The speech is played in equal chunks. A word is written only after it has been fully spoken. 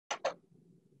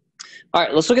All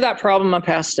right, let's look at that problem I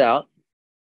passed out.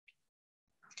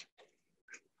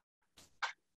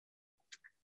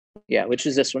 Yeah, which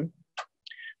is this one.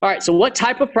 All right, so what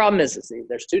type of problem is this?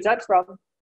 There's two types of problem.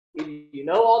 Either you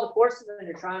know all the forces and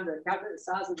you're trying to calculate the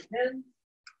size of the pin,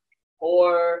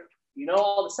 or you know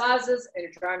all the sizes and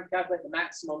you're trying to calculate the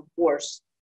maximum force.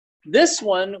 This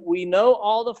one, we know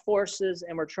all the forces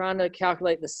and we're trying to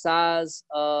calculate the size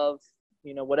of,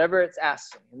 whatever it's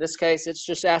asking. In this case, it's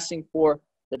just asking for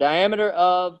the diameter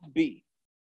of B.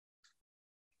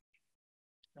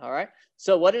 All right,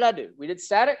 so what did I do? We did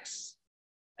statics,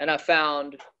 and I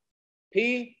found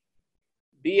P,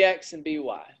 Bx, and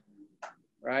By,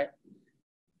 right?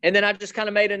 And then I just kind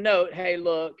of made a note, hey,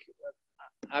 look,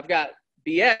 I've got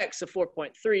Bx of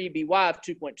 4.3, By of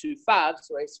 2.25,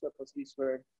 so A squared plus B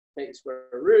squared, take the square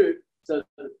root. So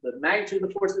the magnitude of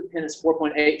the force of the pin is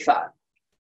 4.85.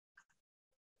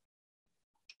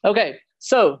 Okay,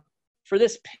 so for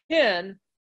this pin,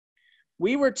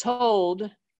 we were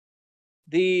told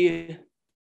the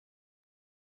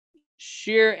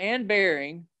shear and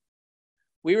bearing,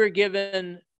 we were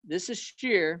given, this is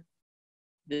shear,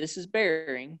 this is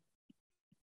bearing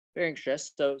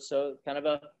stress, so kind of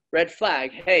a red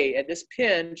flag. Hey, at this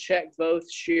pin, check both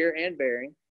shear and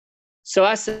bearing. So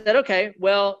I said, okay,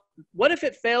 well, what if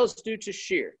it fails due to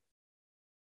shear?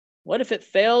 What if it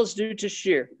fails due to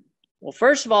shear? Well,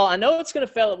 first of all, I know it's going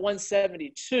to fail at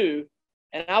 172,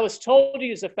 and I was told to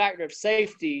use a factor of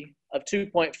safety of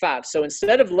 2.5. So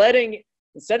instead of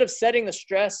setting the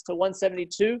stress to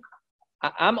 172,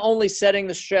 I'm only setting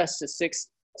the stress to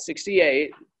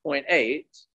 68.8.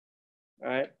 All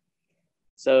right.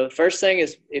 So first thing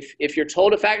is, if you're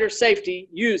told a factor of safety,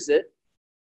 use it.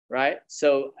 Right.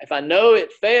 So if I know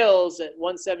it fails at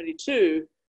 172,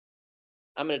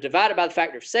 I'm going to divide it by the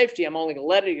factor of safety. I'm only going to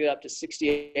let it get up to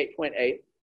 68.8.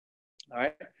 All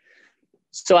right.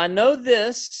 So I know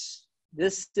this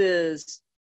is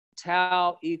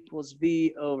tau equals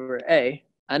V over A.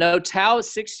 I know tau is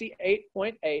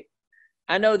 68.8.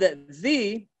 I know that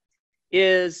V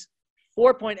is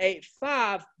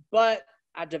 4.85, but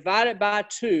I divide it by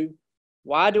 2.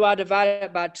 Why do I divide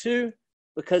it by 2?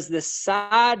 Because the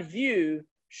side view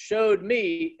showed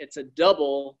me it's a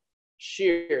double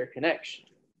shear connection.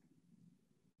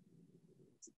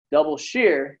 Double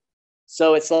shear.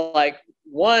 So it's like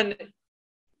one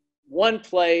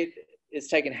plate is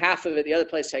taking half of it, the other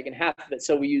plate is taking half of it.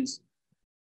 So we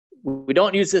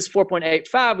don't use this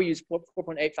 4.85, we use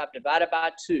 4.85 divided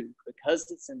by 2 because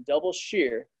it's in double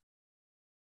shear,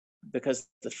 because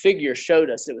the figure showed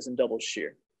us it was in double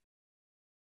shear.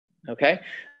 Okay.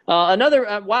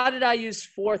 Why did I use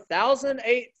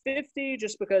 4,850?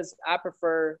 Just because I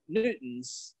prefer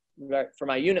newtons. Right? For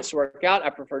my units to work out, I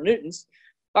prefer newtons.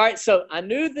 All right, so I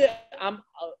knew that I'm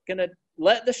going to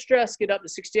let the stress get up to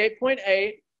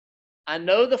 68.8. I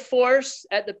know the force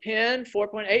at the pin,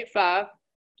 4.85,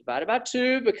 divided by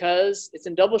 2 because it's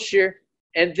in double shear.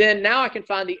 And then now I can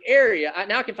find the area.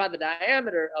 Now I can find the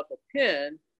diameter of the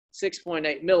pin,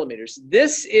 6.8 millimeters.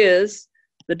 This is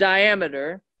the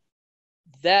diameter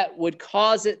that would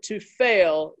cause it to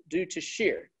fail due to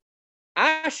shear.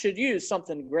 I should use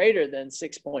something greater than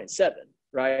 6.7,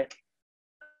 right?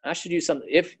 I should use something.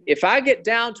 If I get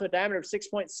down to a diameter of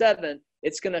 6.7,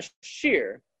 it's going to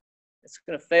shear. It's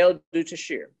going to fail due to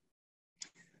shear.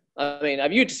 I mean,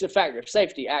 I've used a factor of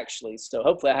safety, actually, so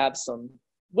hopefully I have some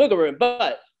wiggle room,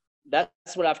 but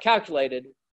that's what I've calculated.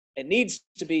 It needs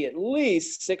to be at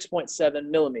least 6.7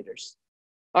 millimeters.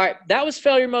 All right, that was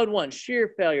failure mode 1,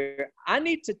 shear failure. I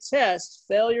need to test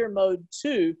failure mode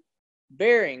 2,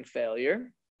 bearing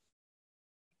failure.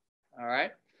 All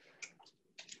right.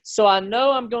 So I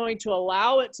know I'm going to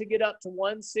allow it to get up to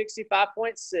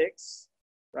 165.6,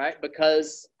 right?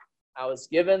 Because I was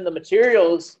given the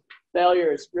materials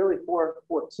failure is really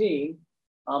 414,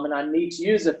 and I need to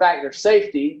use a factor of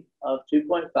safety of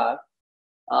 2.5.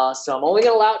 So I'm only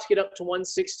going to allow it to get up to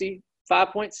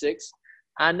 165.6.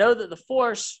 I know that the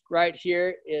force right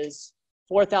here is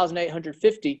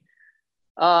 4,850.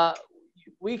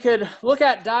 We could look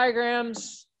at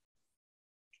diagrams.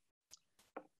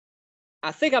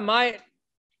 I think I might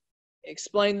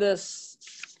explain this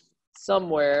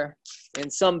somewhere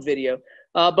in some video.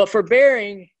 But for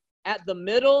bearing at the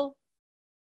middle,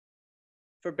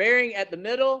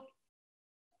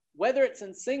 whether it's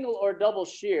in single or double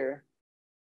shear,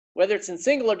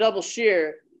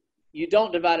 you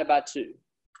don't divide it by 2.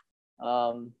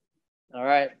 All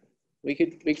right, we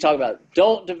could talk about it.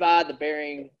 Don't divide the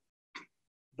bearing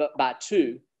by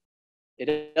 2.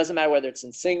 It doesn't matter whether it's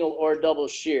in single or double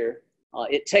shear.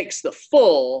 It takes the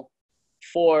full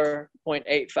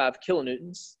 4.85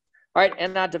 kilonewtons. All right,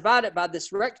 and I divide it by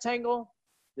this rectangle.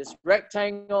 This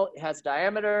rectangle has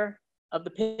diameter of the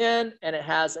pin, and it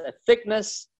has a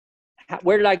thickness.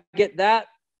 Where did I get that?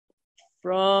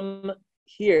 From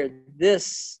here,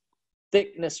 this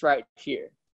thickness right here.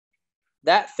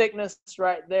 That thickness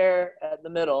right there at the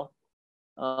middle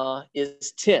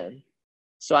is 10.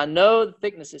 So I know the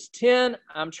thickness is 10.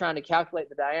 I'm trying to calculate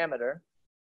the diameter.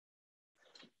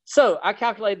 So I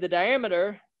calculated the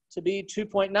diameter to be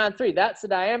 2.93. That's the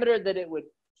diameter that it would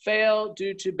fail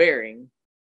due to bearing.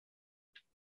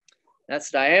 That's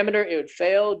the diameter it would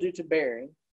fail due to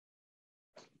bearing.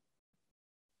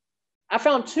 I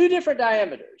found two different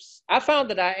diameters. I found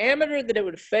the diameter that it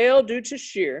would fail due to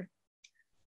shear,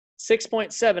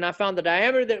 6.7. I found the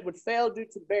diameter that it would fail due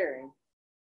to bearing.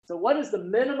 So what is the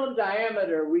minimum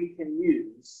diameter we can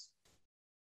use?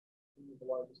 The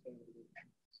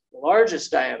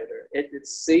largest diameter.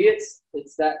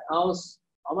 It's that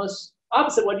almost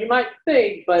opposite what you might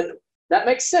think, but that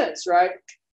makes sense, right?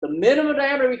 The minimum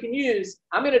diameter we can use,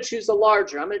 I'm going to choose the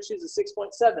larger. I'm going to choose a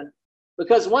 6.7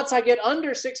 because once I get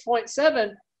under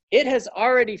 6.7, it has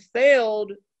already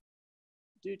failed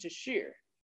due to shear.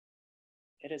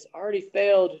 It has already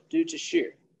failed due to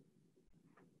shear.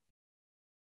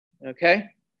 Okay?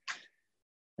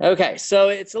 Okay, so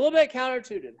it's a little bit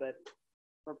counterintuitive, but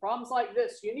for problems like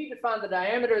this, you need to find the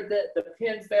diameter that the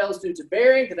pin fails due to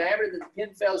bearing, the diameter that the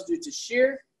pin fails due to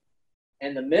shear,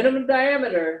 and the minimum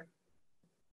diameter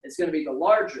is going to be the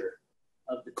larger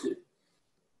of the two.